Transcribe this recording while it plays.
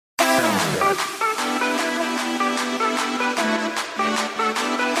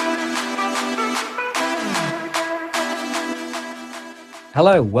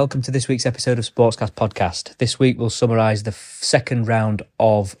Hello, welcome to this week's episode of Sportscast Podcast. This week we'll summarise the second round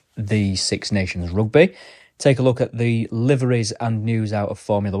of the Six Nations Rugby, take a look at the liveries and news out of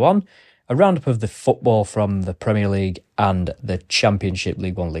Formula 1, a roundup of the football from the Premier League and the Championship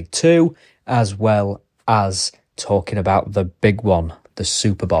League 1, League 2, as well as talking about the big one, the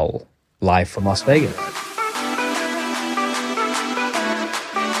Super Bowl, live from Las Vegas.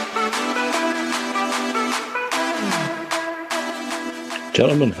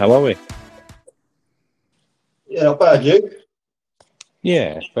 Gentlemen, how are we? Yeah, not bad, you?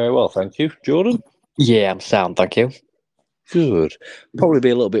 Yeah, very well, thank you. Jordan? Yeah, I'm sound, thank you. Good. Probably be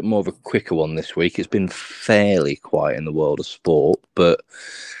a little bit more of a quicker one this week. It's been fairly quiet in the world of sport, but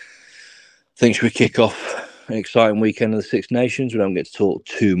I think we kick off an exciting weekend of the Six Nations. We don't get to talk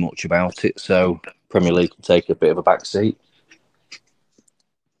too much about it, so Premier League can take a bit of a back seat. It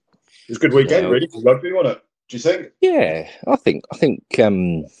was a good weekend, really, for rugby, wasn't it? Do you think? Yeah, I think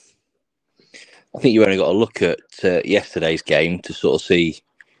you only got to look at yesterday's game to sort of see,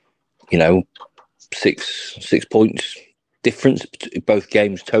 6 points difference both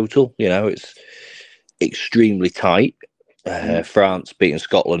games total. It's extremely tight. France beating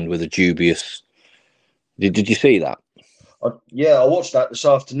Scotland with a dubious. Did you see that? I watched that this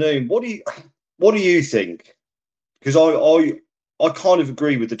afternoon. What do you think? Because I kind of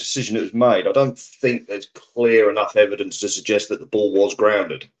agree with the decision that was made. I don't think there's clear enough evidence to suggest that the ball was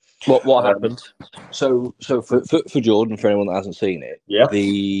grounded. What happened? So for Jordan, for anyone that hasn't seen it, yeah,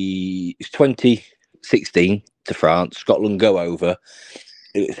 it's 2016 to France. Scotland go over.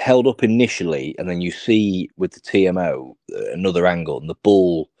 It's held up initially, and then you see with the TMO another angle, and the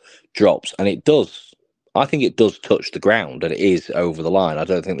ball drops, and it does. I think it does touch the ground, and it is over the line. I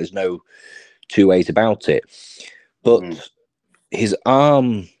don't think there's no two ways about it. But his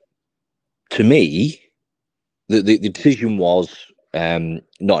arm, to me, the decision was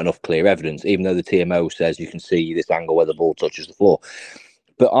not enough clear evidence, even though the TMO says you can see this angle where the ball touches the floor.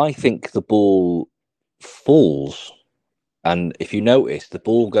 But I think the ball falls, and if you notice, the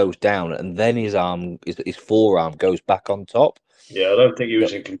ball goes down, and then his forearm goes back on top. Yeah, I don't think he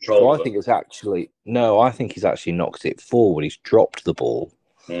was in control. So I think he's actually knocked it forward. He's dropped the ball,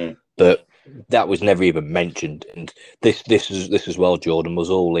 but that was never even mentioned. And this as well, Jordan, was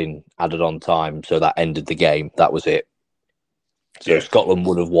all in added on time, so that ended the game. That was it. So Scotland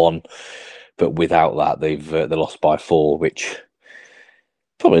would have won, but without that, they lost by 4, which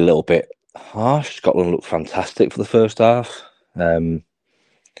probably a little bit harsh. Scotland looked fantastic for the first half. Van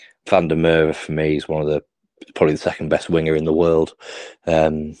der Merwe for me is probably the second best winger in the world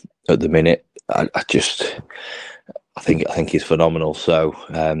at the minute. I think he's phenomenal. So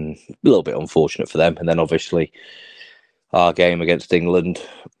a little bit unfortunate for them. And then obviously our game against England,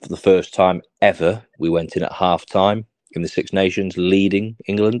 for the first time ever, we went in at half time in the Six Nations, leading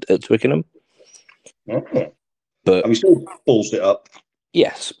England at Twickenham. Okay. But and we still ballsed it up.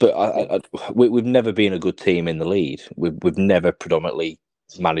 Yes, but we've never been a good team in the lead. We've never predominantly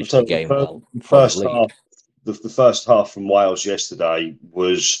managed the game well. The first half from Wales yesterday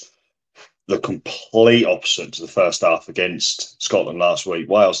was the complete opposite to the first half against Scotland last week.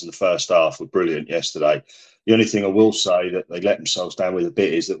 Wales in the first half were brilliant yesterday. The only thing I will say that they let themselves down with a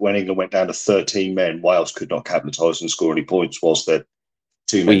bit is that when England went down to 13 men, Wales could not capitalise and score any points whilst they're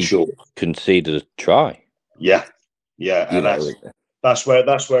 2 men short. Conceded a try. Yeah. And that's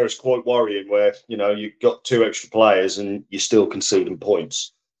where it's quite worrying, where, you've got 2 extra players and you're still conceding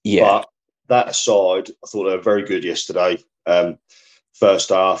points. Yeah. But that aside, I thought they were very good yesterday. First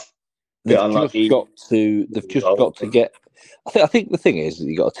half. They've just got to get. I think the thing is that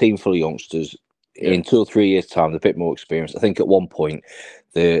you've got a team full of youngsters. In 2 or 3 years' time, a bit more experience. I think at one point,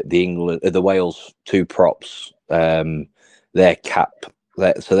 the Wales 2 props, their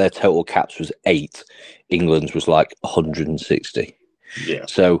total caps was 8. England's was like 160. Yeah.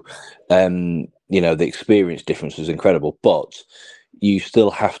 So, the experience difference was incredible, but you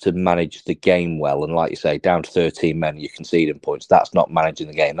still have to manage the game well. And like you say, down to 13 men, you're conceding points. That's not managing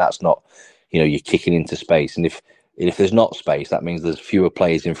the game. That's not, you're kicking into space. And if there's not space, that means there's fewer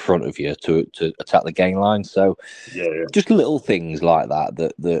players in front of you to attack the game line. So, just little things like that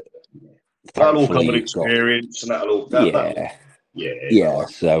that'll all come with experience, and that'll all. Yeah.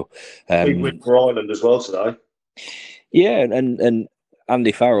 So, big win for Ireland as well today. Yeah, and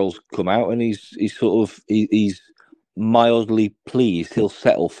Andy Farrell's come out and he's mildly pleased. He'll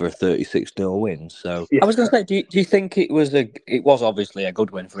settle for a 36-0 win. So I was going to say, do you think it was obviously a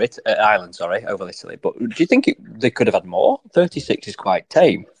good win for Ireland, over Italy, but do you think they could have had more? 36 is quite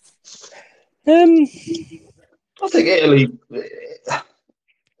tame. I think Italy.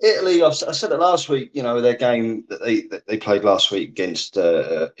 Italy, I said it last week. You know, their game that they played last week against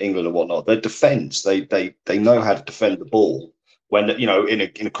England and whatnot. Their defence, they know how to defend the ball when in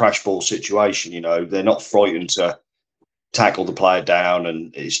a crash ball situation. You know, they're not frightened to tackle the player down,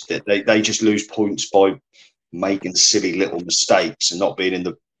 and they just lose points by making silly little mistakes and not being in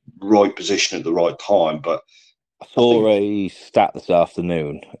the right position at the right time. But I saw a stat this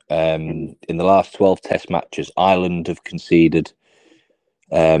afternoon. In the last 12 Test matches, Ireland have conceded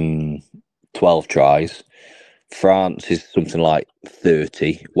 12 tries. France is something like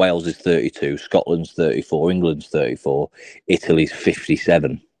 30. Wales is 32. Scotland's 34. England's 34. Italy's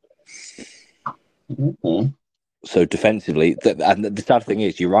 57. Mm-hmm. So defensively, and the sad thing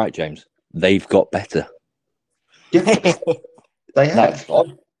is, you're right, James. They've got better. Yeah, they have.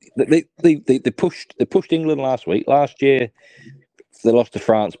 They pushed England last week. Last year, they lost to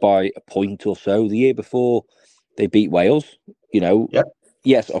France by a point or so. The year before, they beat Wales. You know, Yep.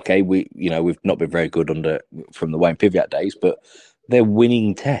 Yes, okay, we've not been very good from the Wayne Piviat days, but they're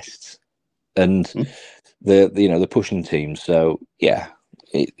winning tests, and they're pushing teams. So yeah,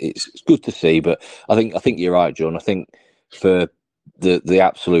 it's good to see. But I think you're right, John. I think for the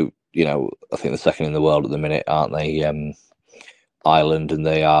absolute, I think the second in the world at the minute, aren't they? Ireland, and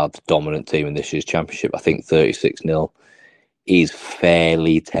they are the dominant team in this year's championship. I think 36-0 is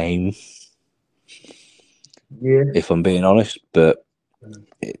fairly tame, if I'm being honest, but.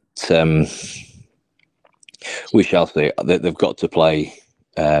 We shall see. They've got to play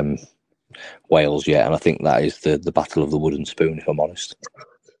Wales yet, and I think that is the battle of the wooden spoon, if I'm honest.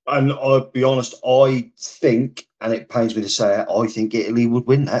 And I'll be honest, I think, and it pains me to say it, I think Italy would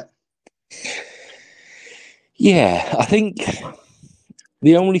win that. Yeah, I think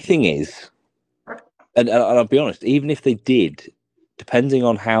the only thing is, and I'll be honest, even if they did, depending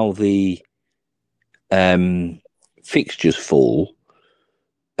on how the fixtures fall.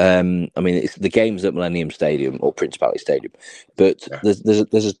 I mean, it's the game's at Millennium Stadium or Principality Stadium, but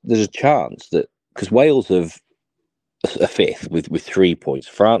there's a chance that because Wales have a fifth with 3 points,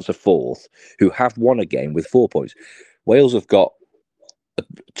 France are fourth, who have won a game with 4 points. Wales have got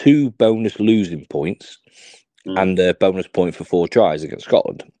 2 bonus losing points and a bonus point for 4 tries against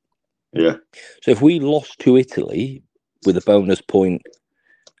Scotland. Yeah. So if we lost to Italy with a bonus point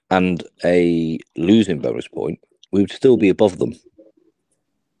and a losing bonus point, we would still be above them.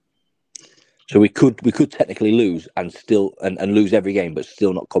 So we could technically lose and still and lose every game, but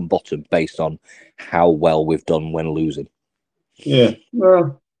still not come bottom based on how well we've done when losing. Yeah.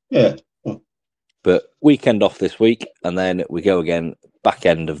 Well, yeah. But weekend off this week, and then we go again back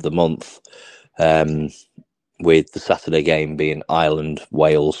end of the month, with the Saturday game being Ireland,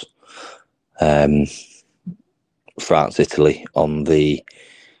 Wales, France, Italy on the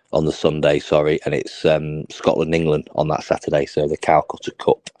Sunday. Sorry, and it's Scotland, England on that Saturday. So the Calcutta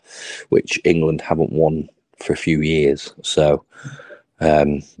Cup, which England haven't won for a few years. So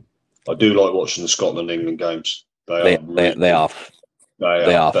I do like watching the Scotland England games. They are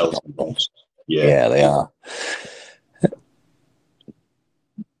belting. Yeah, they are.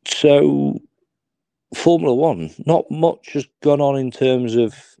 So Formula One, not much has gone on in terms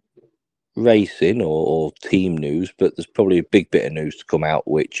of racing or team news, but there's probably a big bit of news to come out,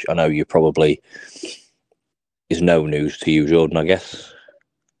 which I know you probably is no news to you, Jordan, I guess.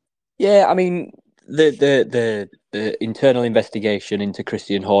 Yeah, I mean, the internal investigation into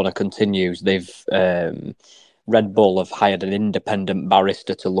Christian Horner continues. They've Red Bull have hired an independent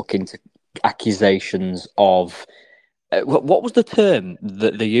barrister to look into accusations of what was the term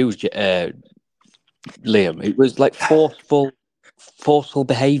that they used, Liam? It was like forceful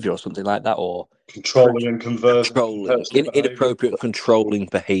behaviour or something like that, or controlling and converting, inappropriate controlling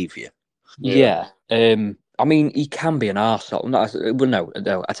behaviour. Yeah. I mean, he can be an arsehole. No,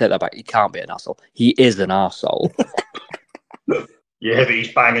 I take that back. He can't be an arsehole. He is an arsehole. Yeah, but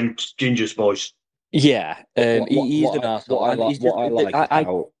he's banging ginger spice. Yeah, he's an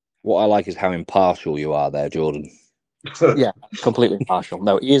arsehole. What I like is how impartial you are there, Jordan. Yeah, completely impartial.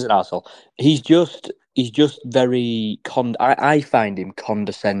 No, he is an arsehole. He's just very I find him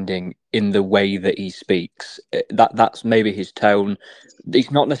condescending in the way that he speaks. That's maybe his tone.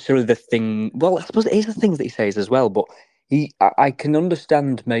 It's not necessarily the thing. Well, I suppose it is the things that he says as well. But I can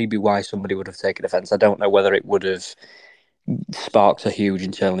understand maybe why somebody would have taken offence. I don't know whether it would have sparked a huge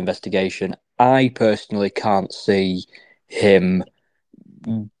internal investigation. I personally can't see him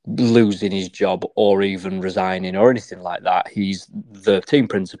losing his job or even resigning or anything like that. He's the team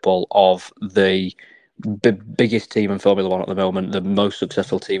principal of the biggest team in Formula One at the moment, the most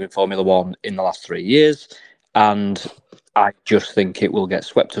successful team in Formula One in the last 3 years, and I just think it will get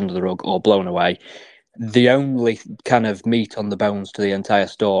swept under the rug or blown away. The only kind of meat on the bones to the entire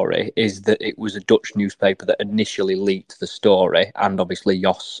story is that it was a Dutch newspaper that initially leaked the story, and obviously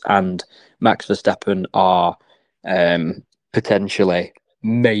Jos and Max Verstappen are potentially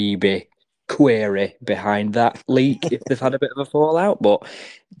maybe query behind that leak if they've had a bit of a fallout. But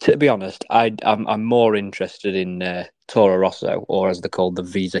to be honest, I'm more interested in Toro Rosso, or as they're called, the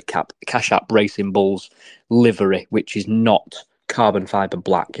Visa Cash App Racing Bulls livery, which is not carbon fiber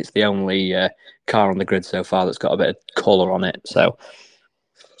black. It's the only car on the grid so far that's got a bit of colour on it. So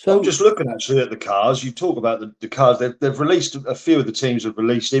I'm just looking actually at the cars. You talk about the cars. They've released a few of the teams have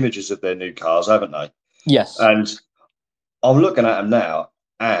released images of their new cars, haven't they? yes, And I'm looking at them now,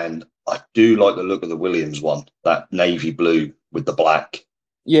 and I do like the look of the Williams one, that navy blue with the black.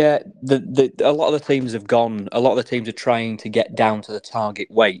 yeah. A lot of the teams have gone. A lot of the teams are trying to get down to the target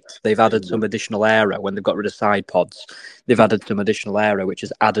weight. They've added some additional aero when they've got rid of side pods. They've added some additional aero, which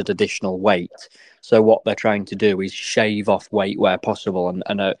has added additional weight. So what they're trying to do is shave off weight where possible.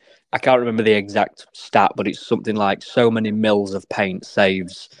 And I can't remember the exact stat, but it's something like so many mils of paint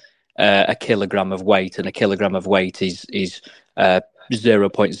saves a kilogram of weight, and a kilogram of weight is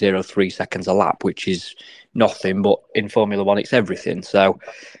 0.03 seconds a lap, which is nothing, but in Formula One it's everything. So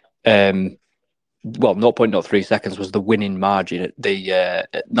 0.03 seconds was the winning margin,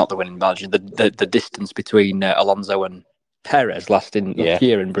 not the winning margin, the distance between Alonso and Perez last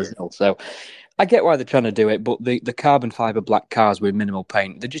year in Brazil. So I get why they're trying to do it, but the carbon fiber black cars with minimal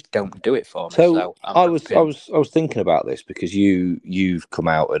paint, they just don't do it for me. So I was thinking about this because you've come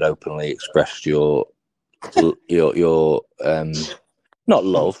out and openly expressed your not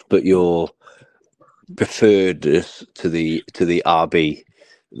love, but your preferredness to the RB,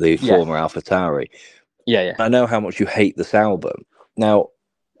 the former AlphaTauri. Yeah. I know how much you hate the Sauber. Now,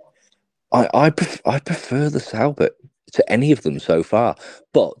 I prefer the Sauber to any of them so far.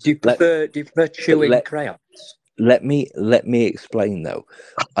 But do you prefer chewing crayons? Let me explain though.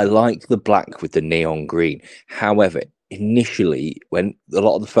 I like the black with the neon green. However, initially, when a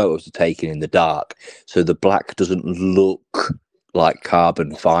lot of the photos are taken in the dark, so the black doesn't look like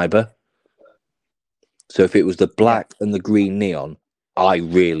carbon fiber. So if it was the black and the green neon, I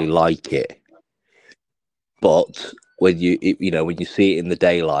really like it. But when you see it in the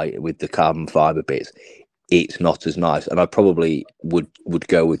daylight with the carbon fiber bits, it's not as nice. And I probably would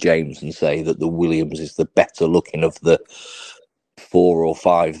go with James and say that the Williams is the better looking of the 4 or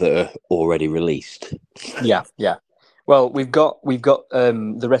 5 that are already released. Yeah. Well, we've got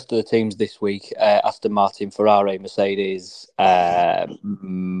the rest of the teams this week: Aston Martin, Ferrari, Mercedes, my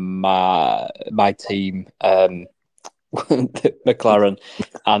team, McLaren,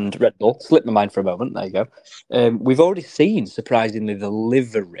 and Red Bull. Slipped my mind for a moment. There you go. We've already seen, surprisingly, the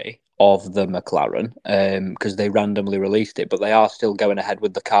livery of the McLaren because they randomly released it, but they are still going ahead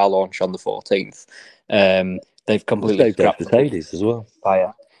with the car launch on the 14th. They've completely scrapped Mercedes as well.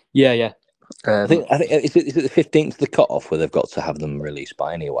 Yeah. I think is it the 15th the cut-off where they've got to have them released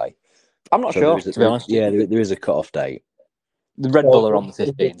by anyway? I'm not sure, to be honest. Yeah, there is a cut-off date. The Red Bull are on the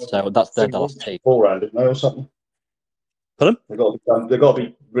 15th, so that's the last team. Beforehand, didn't they, or something? Pardon? They've got to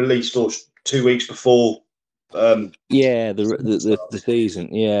be released 2 weeks before. The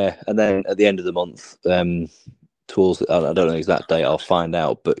season, yeah, and then at the end of the month, towards I don't know the exact date. I'll find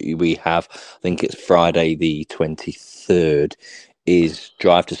out, but we have. I think it's Friday the 23rd. Is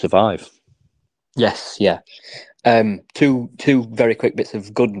Drive to Survive. Yes, yeah. Two very quick bits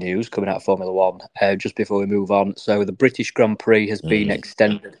of good news coming out of Formula One just before we move on. So the British Grand Prix has been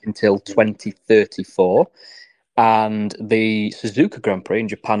extended until 2034, and the Suzuka Grand Prix in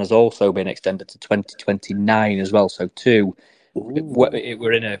Japan has also been extended to 2029 as well. So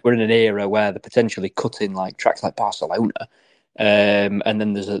we're in an era where they're potentially cutting like tracks like Barcelona. And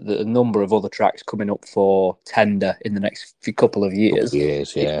then there's a number of other tracks coming up for tender in the next couple of years.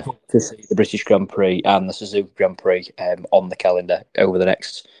 Yeah. To see the British Grand Prix and the Suzuka Grand Prix on the calendar over the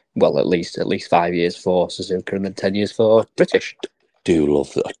next, at least 5 years for Suzuka and then 10 years for British. I do love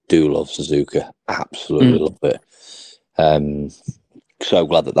Suzuka. Absolutely love it. So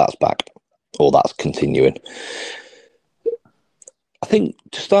glad that's back, or that's continuing. I think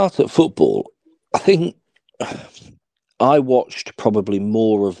to start at football, I watched probably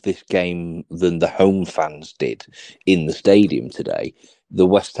more of this game than the home fans did in the stadium today. The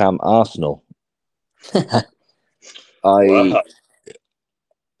West Ham Arsenal.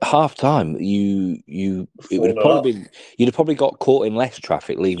 Half time, you'd have probably got caught in less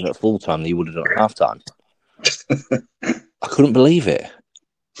traffic leaving at full time than you would have done at half time. I couldn't believe it.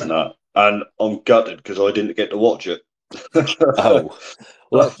 No, and I'm gutted because I didn't get to watch it. Oh,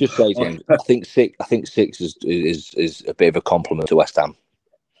 well, let's just say, James, I think six is a bit of a compliment to West Ham.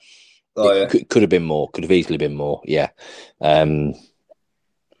 Oh, yeah. Could have been more. Could have easily been more. Yeah.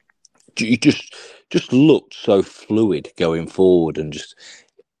 You just looked so fluid going forward, and just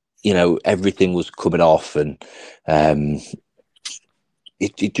everything was coming off, and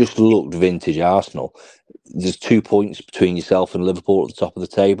it just looked vintage Arsenal. There's 2 points between yourself and Liverpool at the top of the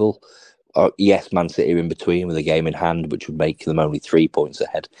table. Yes, Man City are in between with a game in hand, which would make them only 3 points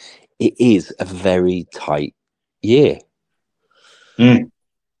ahead. It is a very tight year. Mm.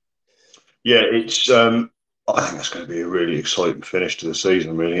 Yeah, it's. I think that's going to be a really exciting finish to the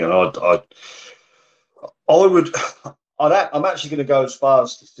season, really. And I'm actually going to go as far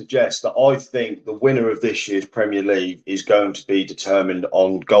as to suggest that I think the winner of this year's Premier League is going to be determined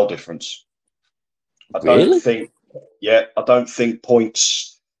on goal difference. I don't think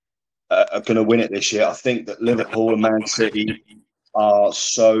points are going to win it this year. I think that Liverpool and Man City are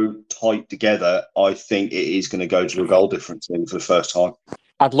so tight together. I think it is going to go to a goal difference for the first time.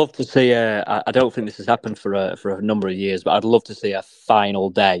 I'd love to see. I don't think this has happened for a number of years, but I'd love to see a final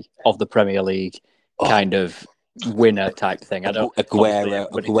day of the Premier League kind of winner type thing. I don't. Aguero.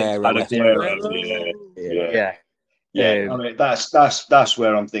 Yeah. I mean, that's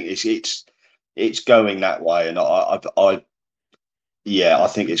where I'm thinking it's going that way, and I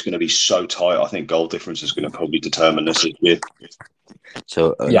think it's going to be so tight. I think goal difference is going to probably determine this year.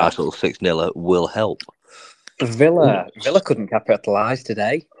 So a nice little 6-0 will help. Villa couldn't capitalise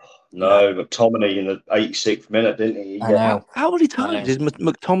today. No, McTominay in the 86th minute, didn't he? I know. How many times is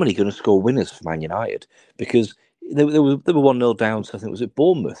McTominay going to score winners for Man United? Because they were 1-0 down to, I think, was it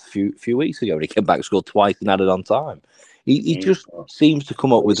Bournemouth a few weeks ago, and he came back, scored twice, and added on time. He just seems to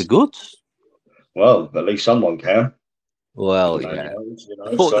come up with the goods. Well, at least someone can. Well, yeah.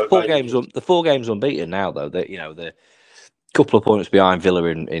 The four games unbeaten now, though. They're couple of points behind Villa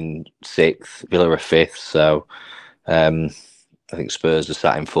in sixth. Villa are fifth, so I think Spurs are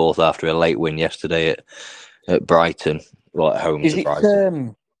sat in fourth after a late win yesterday at Brighton. Well, at home to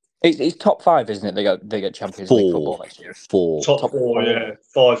Brighton. It's top five, isn't it? They get Champions League football next year. Top four, yeah.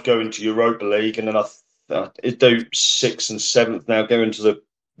 5 go into Europa League, and then it do 6th and 7th now go into the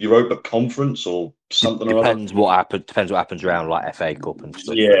Europa Conference or something. Depends what happens around like FA Cup and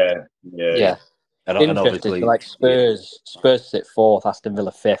stuff. Yeah. And obviously, like Spurs sit fourth, Aston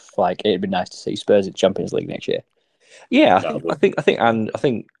Villa fifth. Like, it'd be nice to see Spurs in Champions League next year. Yeah, I think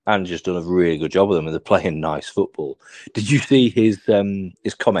Ange has done a really good job with them, and they're playing nice football. Did you see his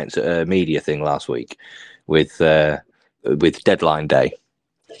comments at a media thing last week with Deadline Day?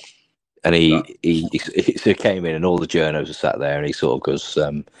 And he came in, and all the journos were sat there, and he sort of goes,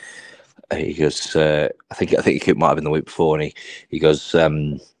 I think it might have been the week before, and he goes.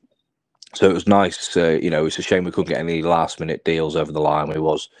 So it was nice. It's a shame we couldn't get any last minute deals over the line. We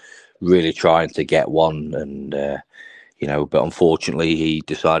was really trying to get one, and but unfortunately he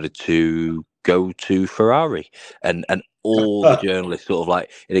decided to go to Ferrari, and all the journalists sort of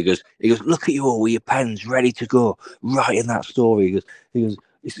like, and he goes, look at you all with your pens ready to go, writing that story. He goes,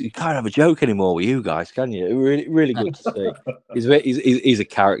 you can't have a joke anymore with you guys, can you? Really, really good to see. He's a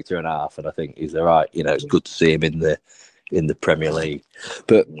character and a half, and I think he's all right. It's good to see him in the Premier League.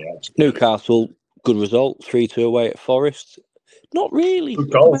 But Newcastle, good result, 3-2 away at Forest. Not really.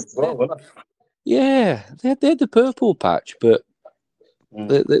 Good goal as well, wasn't it? Yeah, they had the purple patch, but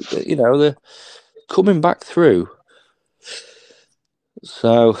they're coming back through.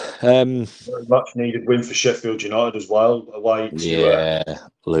 So very much needed win for Sheffield United as well, away to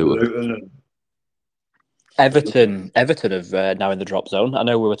Luton. Everton have now in the drop zone. I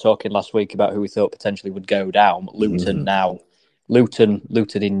know we were talking last week about who we thought potentially would go down. Luton now. Luton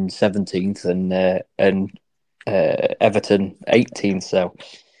in 17th and Everton 18th. So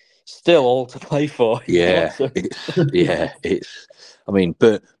still all to play for. Yeah, it's. I mean,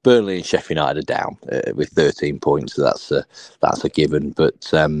 Burnley and Sheffield United are down with 13 points. So that's a given. But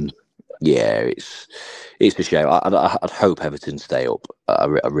it's a shame. I'd hope Everton stay up. I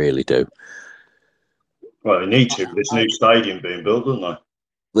really do. Well, they need to. This new stadium being built, don't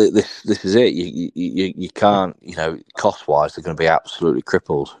they? This is it. You can't. Cost wise, they're going to be absolutely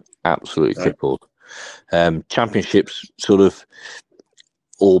crippled. Crippled. Championships sort of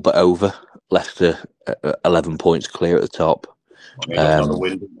all but over. Leicester 11 points clear at the top. I mean, another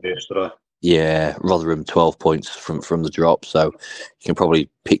win yesterday. Yeah, Rotherham 12 points from the drop. So you can probably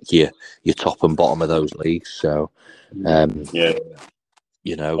pick your top and bottom of those leagues. So I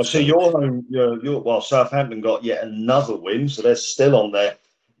see Southampton got yet another win, so they're still on their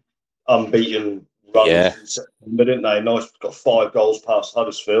unbeaten run in September, didn't they? Nice, got 5 goals past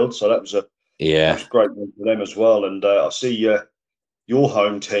Huddersfield, so that was a Yeah. That's a great one for them as well. And I see your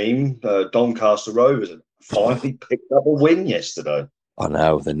home team, Doncaster Rovers, finally picked up a win yesterday. I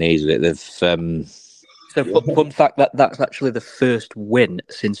know, they needed it. They've So, fun fact, that's actually the first win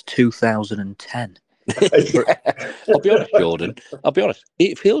since 2010. I'll be honest, Jordan. I'll be honest.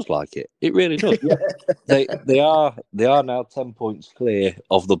 It feels like it. It really does. Yeah. They are now 10 points clear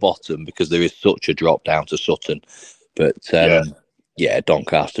of the bottom because there is such a drop down to Sutton. But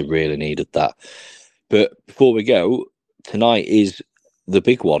Doncaster really needed that. But before we go, tonight is the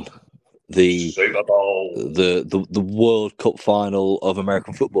big one, the Super Bowl, the World Cup final of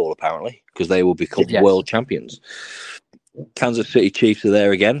American football, apparently, because they will become world champions. Kansas City Chiefs are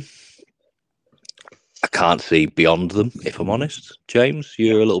there again. I can't see beyond them, if I'm honest. James,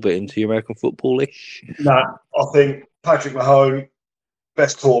 you're a little bit into your American football-ish. Nah, I think Patrick Mahomes,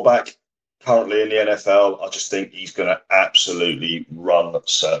 best quarterback currently in the NFL. I just think he's going to absolutely run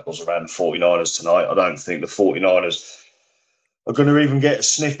circles around the 49ers tonight. I don't think the 49ers are going to even get a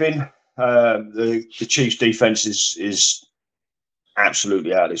sniff in. The Chiefs' defense is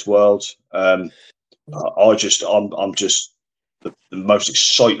absolutely out of this world. I'm just the most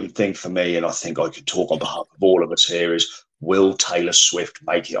exciting thing for me, and I think I could talk on behalf of all of us here, is will Taylor Swift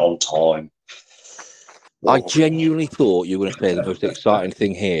make it on time? I genuinely thought you were going to say the most exciting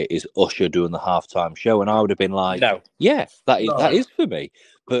thing here is Usher doing the halftime show, and I would have been like, No. Yeah, that is for me.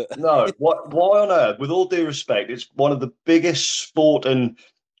 But no, why on earth? With all due respect, it's one of the biggest sporting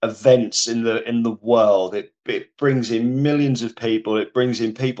events in the world. It brings in millions of people. It brings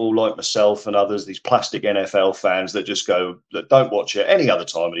in people like myself and others, these plastic NFL fans that don't watch it any other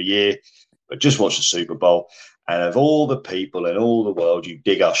time of the year, but just watch the Super Bowl. And of all the people in all the world, you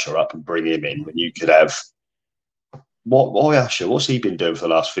dig Usher up and bring him in when you could have why Usher? What's he been doing for the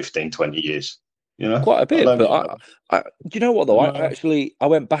last 15, 20 years? You know, quite a bit. But do you know what though? I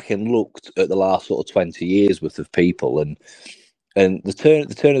went back and looked at the last sort of 20 years worth of people, and the turn of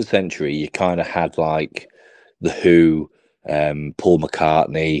the century, you kind of had like the Who, Paul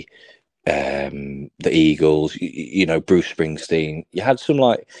McCartney, the Eagles, you know, Bruce Springsteen. You had some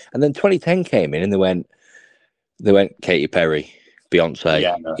and then 2010 came in, and they went Katy Perry, Beyonce,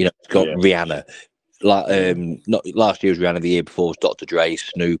 Rihanna. You know, it's got Rihanna. Not last year was Rihanna. The year before was Dr. Dre,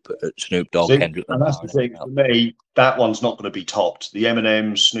 Snoop Dogg, Kendrick Lamar. And that's the thing for me. That one's not going to be topped. The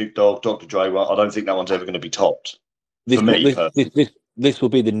Eminem, Snoop Dogg, Dr. Dre one. I don't think that one's ever going to be topped. This will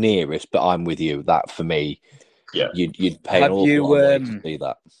be the nearest, but I'm with you. That for me, you'd pay an awful lot of money to see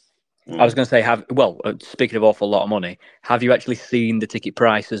that. I was going to say, speaking of awful lot of money, have you actually seen the ticket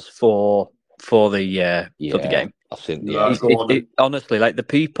prices for the game? I've seen. Honestly, like the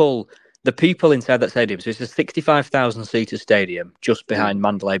people inside that stadium. So it's a 65,000 seater stadium just behind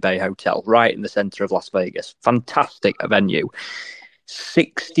Mandalay Bay Hotel, right in the center of Las Vegas. Fantastic venue.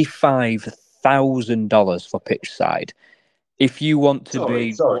 $65,000 for pitch side. If you want to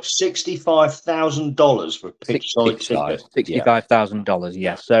 $65,000 for pitch side ticket. $65,000,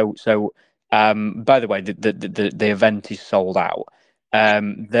 yeah. So by the way, the event is sold out.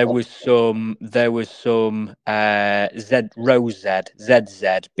 There was some ZZ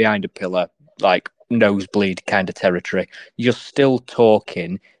behind a pillar, like nosebleed kind of territory. You're still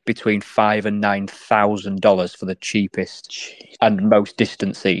talking between $5,000 and $9,000 for the cheapest and most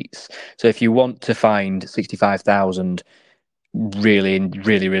distant seats. So if you want to find 65,000 really,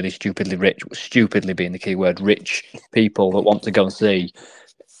 really, really stupidly being the key word, rich people that want to go and see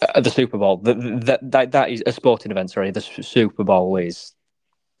the Super Bowl, that is a sporting event. Sorry, the Super Bowl is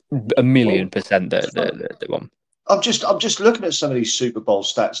 1,000,000% the one. I'm just looking at some of these Super Bowl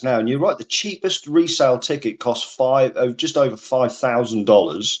stats now, and you're right. The cheapest resale ticket costs just over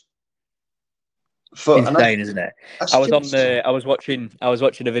 $5,000. Insane, isn't it? I was watching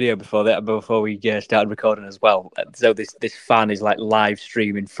a video before we started recording as well. So this fan is like live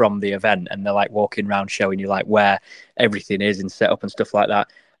streaming from the event, and they're like walking around showing you like where everything is and set up and stuff like that.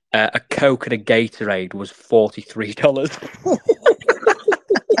 A Coke and a Gatorade was $43.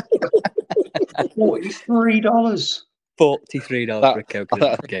 $43. $43 for a Coke and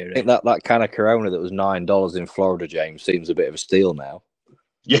a Gatorade. I think that can of Corona that was $9 in Florida, James, seems a bit of a steal now.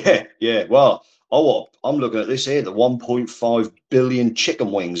 Yeah. Well, I'm looking at this here, the 1.5 billion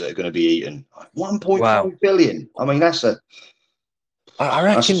chicken wings that are going to be eaten. 1.5 billion. I mean, that's a... I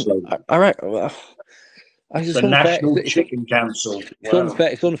reckon... It's the National Chicken Council.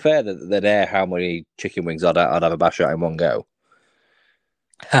 It's unfair that they'd air how many chicken wings I'd have a bash at in one go.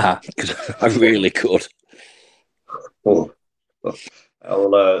 Because I really could. That'll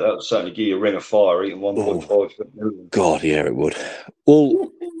certainly give you a ring of fire eating 1.5 million. God, yeah, it would.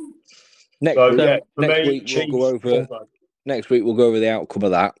 Well, next week we'll go over the outcome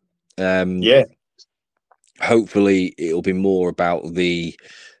of that. Yeah. Hopefully, it'll be more about the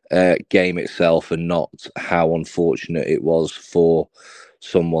game itself and not how unfortunate it was for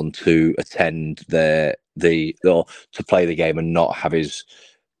someone to attend or to play the game and not have his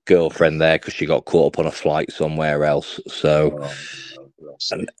girlfriend there because she got caught up on a flight somewhere else. So,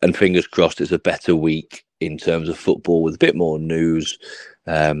 and fingers crossed, it's a better week in terms of football with a bit more news.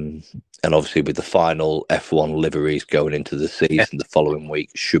 And obviously, with the final F1 liveries going into the season the following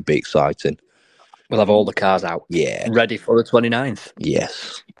week, should be exciting. We'll have all the cars out. Yeah. Ready for the 29th.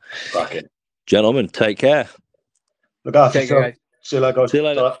 Yes. Cracking. Gentlemen, take care. Look after Take care, yourself. See you later, guys. See you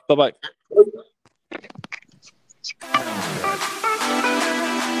later. Bye-bye.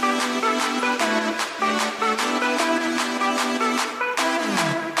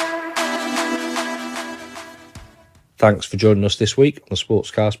 Thanks for joining us this week on the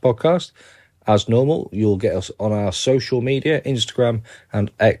Sportscast podcast. As normal, you'll get us on our social media, Instagram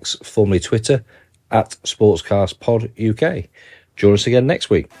and X, formerly Twitter, @SportscastPodUK. Join us again next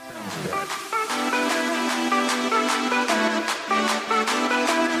week.